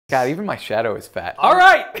God, even my shadow is fat. All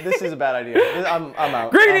right! This is a bad idea. I'm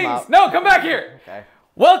out. Greetings! I'm out. No, come back here! Okay.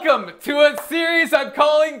 Welcome to a series I'm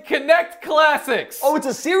calling Kinect Classics. Oh, it's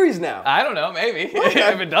a series now. I don't know, maybe.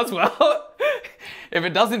 Okay. If it does well. If it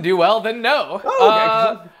doesn't do well, then no.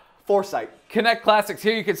 Oh, okay. Foresight. Kinect Classics.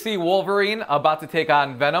 Here you can see Wolverine about to take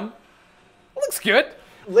on Venom. Looks good.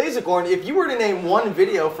 Lasercorn, if you were to name one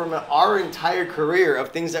video from our entire career of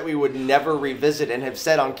things that we would never revisit and have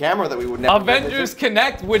said on camera that we would never Avengers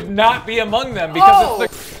KINECT would not be among them because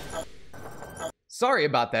it's the... Sorry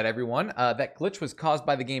about that, everyone. That glitch was caused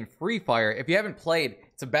by the game Free Fire. If you haven't played,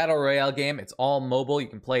 it's a battle royale game. It's all mobile. You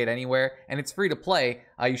can play it anywhere, and it's free to play.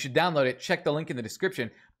 You should download it. Check the link in the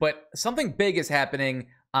description. But something big is happening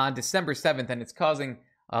on December 7th, and it's causing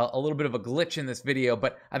a little bit of a glitch in this video,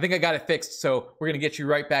 but I think I got it fixed, so we're going to get you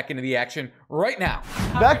right back into the action right now.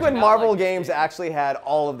 Back when Marvel games actually had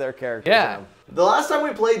all of their characters in them. The last time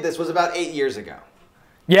we played this was about 8 years ago.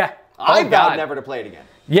 Yeah. I vowed never to play it again.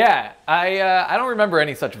 Yeah, I don't remember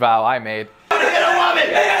any such vow I made. Don't hit a woman!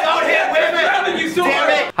 Don't hit women!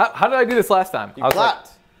 Damn it! How did I do this last time? You clapped.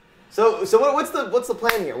 Like, so what's the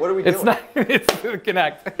plan here? What are we doing? It's not. It's the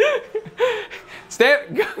Kinect.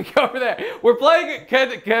 Go over there. We're playing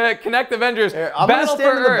Kinect Avengers. Here, I'm gonna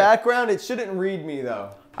stand in the background. It shouldn't read me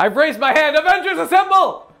though. I've raised my hand. Avengers,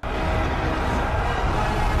 assemble!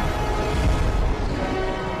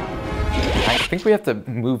 I think we have to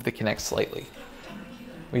move the Kinect slightly.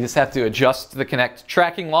 We just have to adjust the Kinect.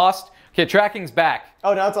 Tracking lost. Okay, tracking's back.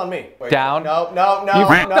 Oh, now it's on me. Wait, down. No. You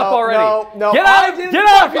fucked up already. No. Get out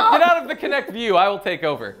of the Kinect view. I will take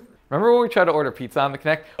over. Remember when we tried to order pizza on the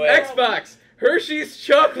Kinect? Xbox. Hershey's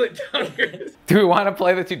chocolate dunkers. Do we want to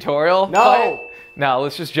play the tutorial? No. No,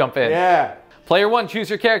 let's just jump in. Yeah. Player 1, choose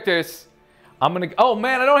your characters. I'm gonna. Oh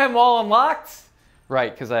man, I don't have them all unlocked.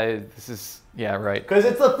 Right, because right. Because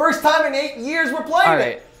it's the first time in 8 years we're playing it. All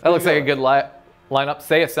right, that looks like a good lineup.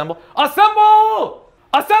 Say assemble. Assemble!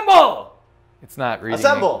 Assemble! It's not reading.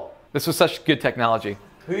 Assemble. This was such good technology.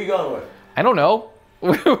 Who are you going with? I don't know.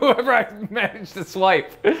 Whoever I managed to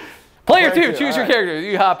swipe. Player 2, choose your character.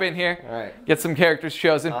 You hop in here. All right. Get some characters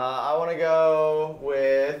chosen. I want to go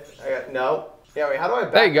with. No. Yeah, wait, how do I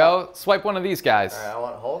back There you go. up? Swipe one of these guys. All right, I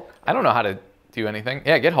want Hulk. I don't know how to do anything.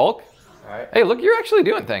 Yeah, get Hulk. All right. Hey, look, you're actually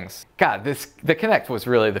doing things. God, the Kinect was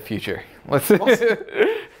really the future. Let's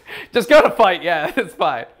just go to fight. Yeah, it's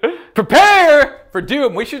fine. Prepare for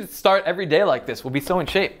Doom. We should start every day like this. We'll be so in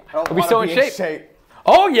shape. We'll be so in shape.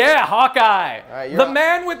 Oh yeah, Hawkeye! Right, the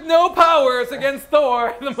man with no powers against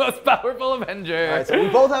Thor, the most powerful Avenger. All right, so we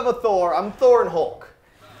both have a Thor. I'm Thor and Hulk.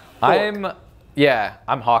 I'm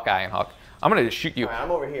Hawkeye and Hulk. I'm gonna just shoot you. All right, I'm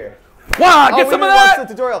over here. Wow, get some of that! Watch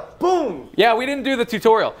the tutorial. Boom! Yeah, we didn't do the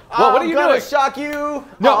tutorial. Well, what are you doing? I'm gonna shock you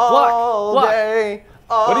all day.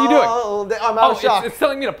 What are you doing? Day. I'm out of shock. It's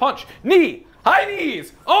telling me to punch. Knee! High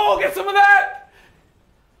knees! Oh, get some of that!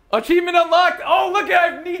 Achievement unlocked! Oh, look,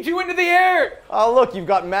 I need you into the air! Oh, look, you've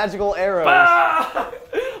got magical arrows. Ah!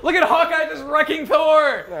 Look at Hawkeye just wrecking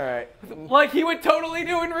Thor! Alright. Like he would totally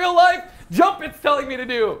do in real life. Jump, it's telling me to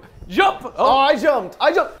do. Jump! Oh, I jumped.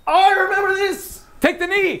 Oh, I remember this! Take the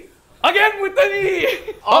knee! Again with the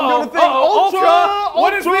knee! I'm gonna think Ultra!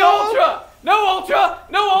 What is the Ultra? No Ultra!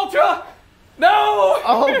 No Ultra! No!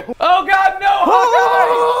 Oh God, no! Hawkeye!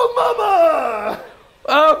 Oh, mama!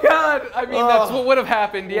 Oh God! I mean, that's what would have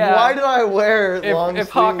happened. Yeah. Why did I wear long sleeves?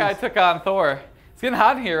 If Hawkeye took on Thor? It's getting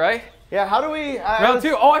hot in here, right? Yeah. How do we? Round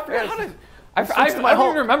 2. Oh, I forgot how to. I don't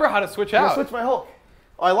even remember how to switch out. Switch my Hulk.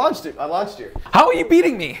 Oh, I launched it. How are you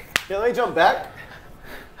beating me? Okay, let me jump back.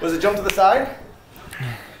 Was it jump to the side?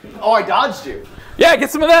 Oh, I dodged you. Yeah, get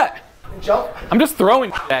some of that. Jump. I'm just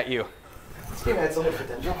throwing at you. This game had so much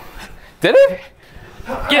potential. Did it?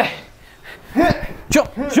 Yeah.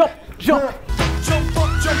 Jump, jump, jump.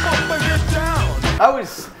 Jump up and get down. I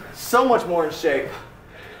was so much more in shape.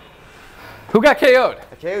 Who got KO'd?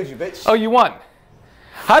 I KO'd you, bitch. Oh, you won.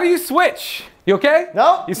 How do you switch? You okay?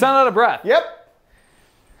 No. You sound out of breath. Yep.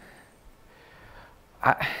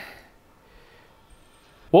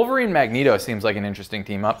 Wolverine Magneto seems like an interesting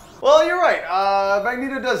team up. Well, you're right.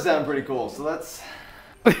 Magneto does sound pretty cool, so that's...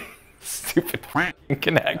 Stupid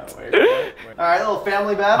Kinect. Wait. All right, a little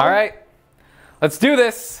family battle. All right. Let's do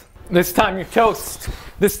this. This time you're toast.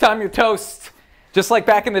 This time you're toast. Just like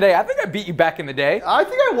back in the day. I think I beat you back in the day. I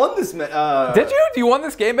think I won this. Did you? Do you won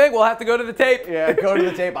this game, Big? We'll have to go to the tape. Yeah, go to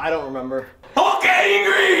the tape. I don't remember. Hulk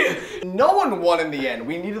angry! No one won in the end.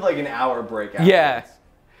 We needed like an hour break after Yeah. this.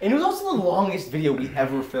 And it was also the longest video we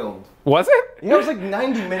ever filmed. Was it? Yeah, it was like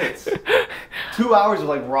 90 minutes. 2 hours of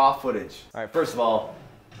like raw footage. All right, first of all,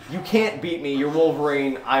 you can't beat me. You're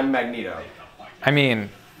Wolverine. I'm Magneto. I mean,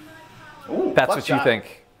 Ooh, that's what you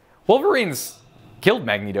think. Wolverine's killed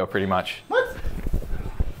Magneto pretty much. What?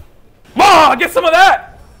 Ah, get some of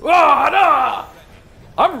that! Ah, nah!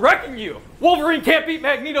 I'm wrecking you. Wolverine can't beat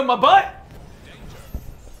Magneto, my butt.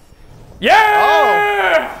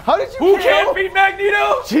 Yeah! Oh. How did you Who KO? can't beat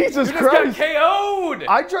Magneto? Jesus you Christ! Just got KO'd.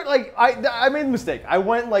 I tried like I made a mistake. I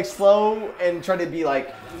went like slow and tried to be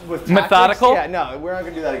like with tactics. Methodical? Yeah, no, we're not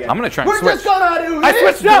gonna do that again. I'm gonna try and We're switch. just gonna do I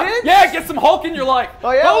this, switched up. bitch. Yeah, get some Hulk in your life.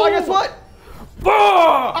 Oh yeah. Well, guess what?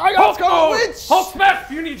 I got Scarlet Witch. Hulk smash.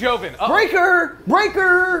 You need Joven. Breaker.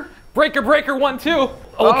 Breaker 1 2. Okay.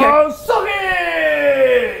 Oh, suck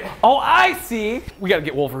it! Oh, I see. We gotta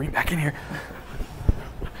get Wolverine back in here.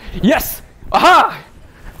 Yes. Aha.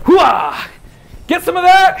 Hooah. Get some of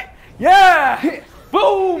that. Yeah.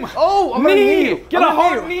 Boom. Oh, I'm gonna knee you. Get a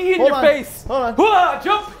hard knee in your face. Hold on. Hooah.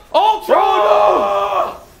 Jump. Ultra.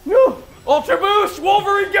 Oh, no. Ultra boost.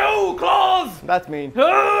 Wolverine go. Claws. That's mean.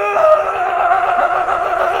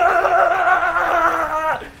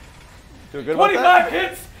 Ah! Feel good about 25 that?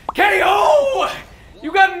 hits. KO.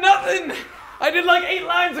 You got nothing. I did like 8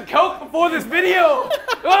 lines of coke before this video.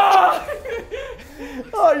 Ah!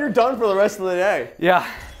 Oh, you're done for the rest of the day. Yeah.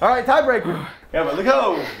 All right, tiebreaker. Yeah, but look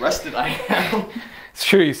how rested I am. It's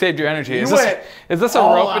true. You saved your energy. You Is this a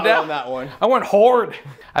all rope out down? on that one. I went hard.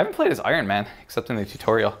 I haven't played as Iron Man except in the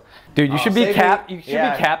tutorial. Dude, you should be save Cap. me. You should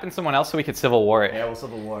Yeah. be capping someone else so we could Civil War it. Yeah, we'll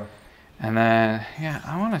Civil War. And then yeah,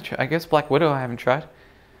 I want to try. I guess Black Widow. I haven't tried.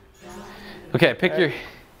 Okay,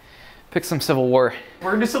 pick some Civil War.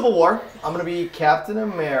 We're gonna do Civil War. I'm gonna be Captain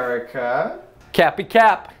America. Cappy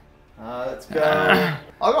Cap. Let's go.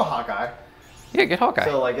 I'll go Hawkeye. Yeah, get Hawkeye.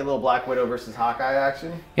 So like a little Black Widow versus Hawkeye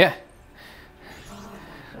action. Yeah.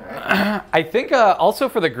 Alright. I think also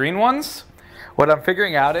for the green ones, what I'm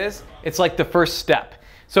figuring out is it's like the first step.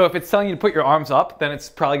 So if it's telling you to put your arms up, then it's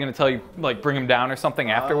probably going to tell you like bring them down or something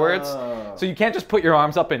afterwards. Oh. So you can't just put your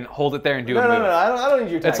arms up and hold it there and do a No, move. no, I don't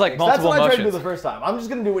need your tactics. It's like multiple That's what I tried to do motions. the first time. I'm just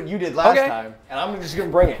gonna do what you did last Okay. time, and I'm just gonna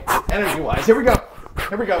bring it energy-wise. Here we go.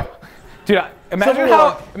 Here we go. Dude, imagine Civil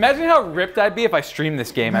War. how ripped I'd be if I streamed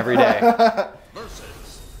this game every day.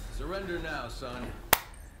 Versus. Surrender now, son.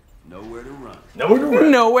 Nowhere to run. Nowhere to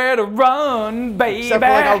run. Nowhere to run, baby. Except for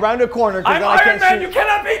like around a corner. I'm then I Iron can't Man. shoot. You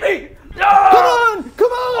cannot beat me. Come on!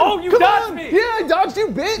 Come on! Oh, you come dodged on. me. Yeah, I dodged you,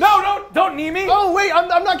 bitch. No, don't knee me. Oh wait, I'm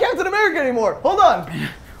not Captain America anymore. Hold on.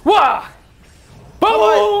 Wah!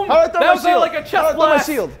 Boom! How do I throw That my was shield? like a How do I chest throw my blast.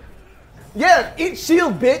 shield? Yeah, eat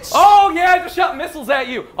shield, bitch. Oh yeah, I just shot missiles at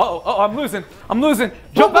you. Oh, I'm losing.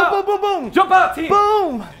 Jump boom, out. boom, boom, boom. Jump out, team.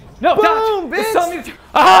 Boom. No, Boom, dodge. bitch. It's telling me to.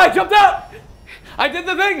 Aha! I jumped out. I did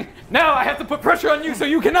the thing. Now I have to put pressure on you so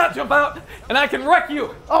you cannot jump out, and I can wreck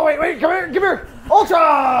you. Oh wait, come here.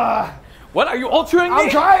 Ultra. What are you ultraing me? I'm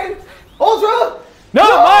trying. Ultra. No,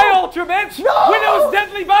 my ultra bench. No. Windows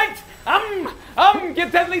deadly bite.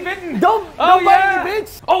 Get deadly bitten. Don't yeah. bite me,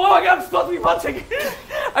 bitch. Oh my God, I'm supposed to be punching.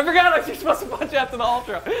 I forgot I was supposed to punch after the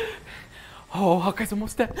ultra. Oh, Hawkeye's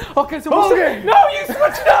almost dead. Hawkeye's almost dead. No, you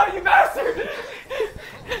switched out, you bastard.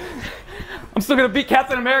 I'm still gonna beat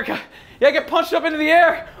Captain America. Yeah, I get punched up into the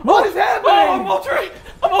air. What is happening? Oh, I'm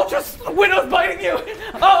ultra. Window's biting you.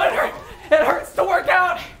 Oh, it hurts. It hurts to work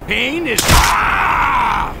out. Pain is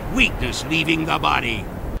weakness leaving the body.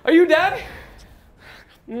 Are you dead?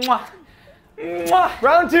 Mwah. Mwah.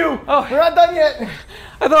 Round 2. Oh. We're not done yet.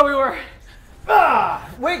 I thought we were.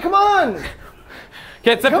 Wait, come on.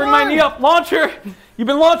 Okay, except Come bring my on. knee up. Launcher. You've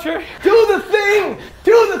been launcher. Do the thing.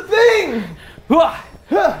 Do the thing. Hooah.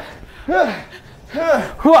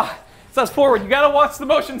 Hooah. It says forward. You gotta watch the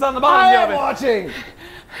motions on the bottom, I am Joven. watching.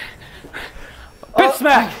 Bitch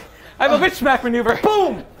smack. I have a bitch smack maneuver.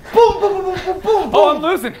 Boom. Boom, boom, boom, boom, boom, boom. Oh,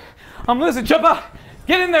 I'm losing. Jump out.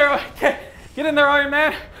 Get in there. Get in there, Iron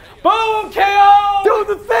Man. Boom, KO. Do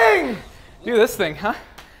the thing. Do this thing, huh?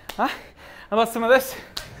 How about some of this?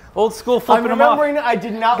 Old school I'm flipping them off. remembering I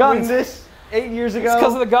did not Guns. win this 8 years ago. It's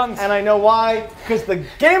because of the guns. And I know why. Because the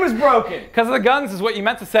game is broken. Because of the guns is what you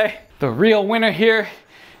meant to say. The real winner here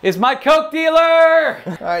is my Coke dealer.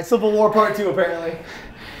 All right, Civil War Part 2 apparently.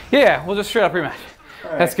 Yeah, we'll just straight up rematch. All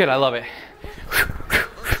right. That's good. I love it.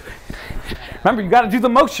 Remember, you got to do the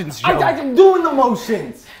motions, Joe. I'm doing the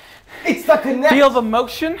motions. It's the KINECT. Feel the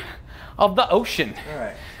motion of the ocean. All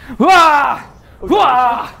right. Wah!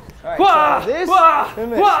 Wah! All right, Wah! so this, Wah! then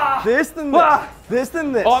this, Wah! this, then Wah! this, this,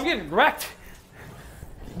 then this. Oh, I'm getting wrecked.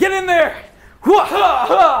 Get in there.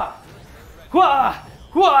 Wah! Wah!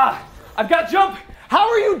 Wah! I've got jump. How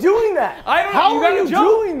are you doing that? I don't know. How are you jump.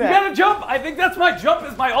 doing that? You gotta jump. I think that's my jump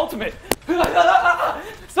is my ultimate.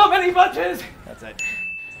 So many punches. That's it.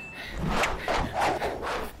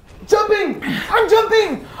 Jumping! I'm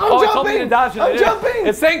jumping! I'm Oh, jumping! it told me to dodge it. I'm jumping!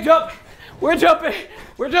 It's saying jump. We're jumping.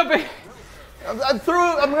 We're jumping. I'm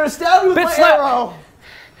gonna stab you with Bitch my slap. arrow.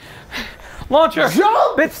 Launcher.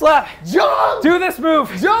 Jump. Bitch slap. Jump. Do this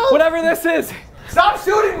move. Jump. Whatever this is. Stop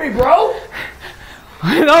shooting me, bro.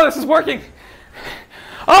 No, this is working.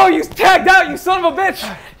 Oh, you tagged out, you son of a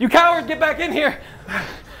bitch. You coward, get back in here.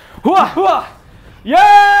 Hooah, hooah.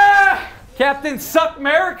 Yeah! Captain Suck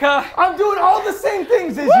America. I'm doing all the same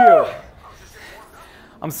things as you.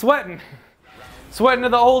 I'm sweating. Sweating to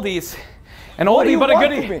the oldies. An oldie but a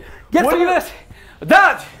goodie. Get some of this.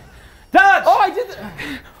 Dodge. Dodge. Oh, I did that.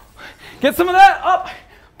 Get some of that. Up.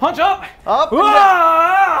 Punch up. Up.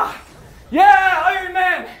 Yeah, Iron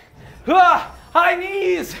Man. High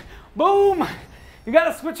knees. Boom. You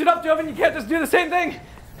gotta switch it up, Joven. You can't just do the same thing.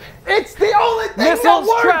 It's the only thing Missiles that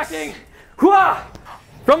works. tracking.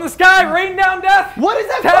 From the sky, rain down death. What is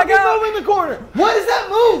that Tag fucking out. move in the corner? What is that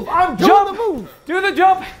move? I'm doing Jump. the move. Do the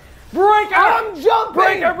jump. Breaker. I'm jumping.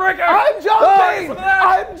 Breaker, breaker. I'm jumping. Oh,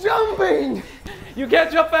 I'm jumping. you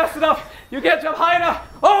can't jump fast enough. You can't jump high enough.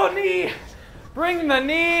 Oh, knee. Bring the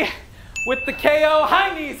knee with the KO.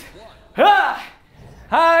 High knees.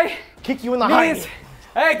 High Kick you in the high knees. knee.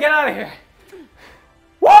 Hey, get out of here.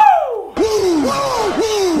 Woo!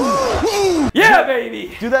 Yeah,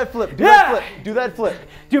 baby. Do that flip. Do Yeah. that flip. Do that flip.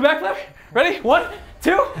 Do a backflip. Ready? 1,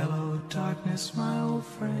 2. Hello, darkness, my old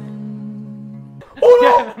friend.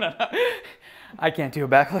 Oh, no. I can't do a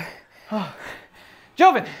backflip.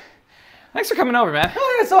 Joven, thanks for coming over, man.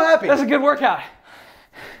 Oh, I'm so happy. That's a good workout.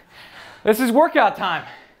 This is workout time.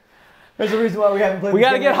 There's a reason why we haven't played. We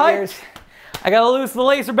gotta get hyped. I gotta lose the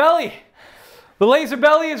laser belly. The laser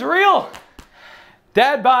belly is real.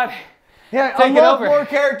 Dad bod. Yeah, Take it unlock over. more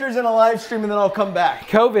characters in a live stream and then I'll come back.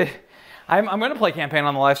 COVID. I'm gonna play campaign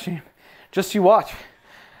on the live stream. Just you watch.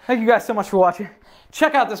 Thank you guys so much for watching.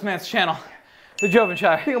 Check out this man's channel, the Jovenshire.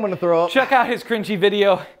 I think I'm gonna throw up. Check out his cringy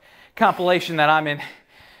video compilation that I'm in.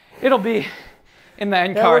 It'll be in the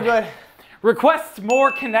end card. We're good. Request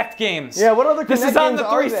more Kinect games. Yeah, what other This Kinect is on games the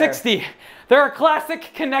are 360. There are classic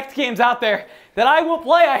Kinect games out there that I will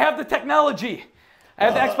play. I have the technology. I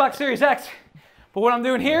have the Xbox Series X. But what I'm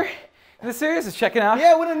doing here in this series is checking out.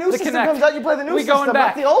 Yeah, when a new the system Kinect. comes out, you play the new We system, going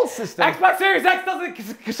back. not the old system. Xbox Series X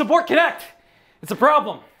doesn't support Kinect. It's a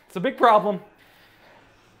problem. It's a big problem.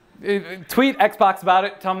 Tweet Xbox about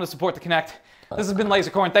it. Tell them to support the Kinect. This has been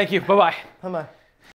Lasercorn. Thank you. Bye-bye. Bye-bye.